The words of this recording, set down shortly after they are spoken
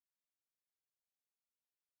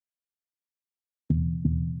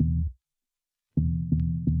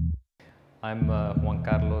I'm Juan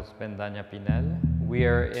Carlos Bendana Pinel. We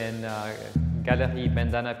are in Galerie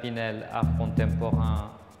Bendana Pinel Art Contemporain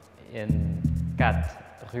in 4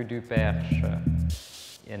 Rue du Perche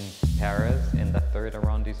in Paris, in the 3rd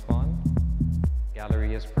arrondissement. The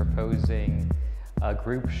gallery is proposing a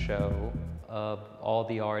group show of all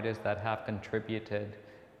the artists that have contributed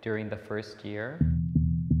during the first year.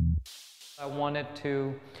 I wanted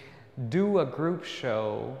to do a group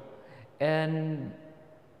show, and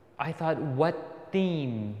I thought, what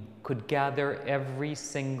theme could gather every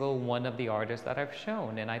single one of the artists that I've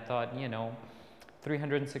shown? And I thought,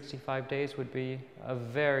 365 days would be a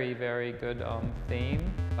very, very good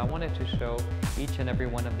theme. I wanted to show each and every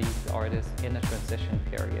one of these artists in a transition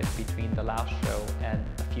period between the last show and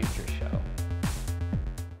the future show.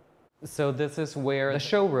 So this is where the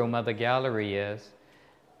showroom of the gallery is.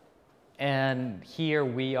 And here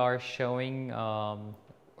we are showing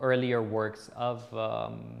earlier works of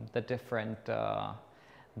the different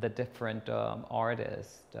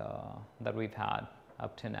artists that we've had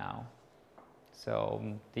up to now. So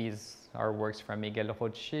these are works from Miguel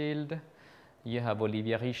Rothschild, you have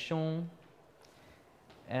Olivier Richon,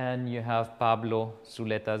 and you have Pablo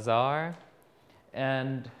Zuletazar.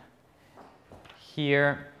 And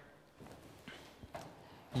here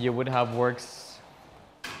you would have works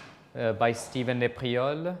by Stephen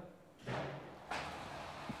Lepriol,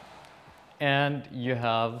 and you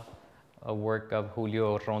have a work of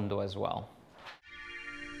Julio Rondo as well.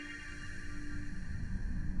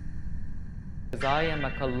 Because I am a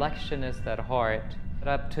collectionist at heart, but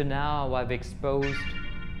up to now I've exposed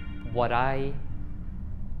what I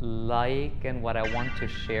like and what I want to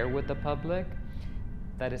share with the public.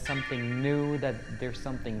 That is something new, that there's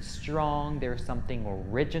something strong, there's something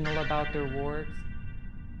original about their works.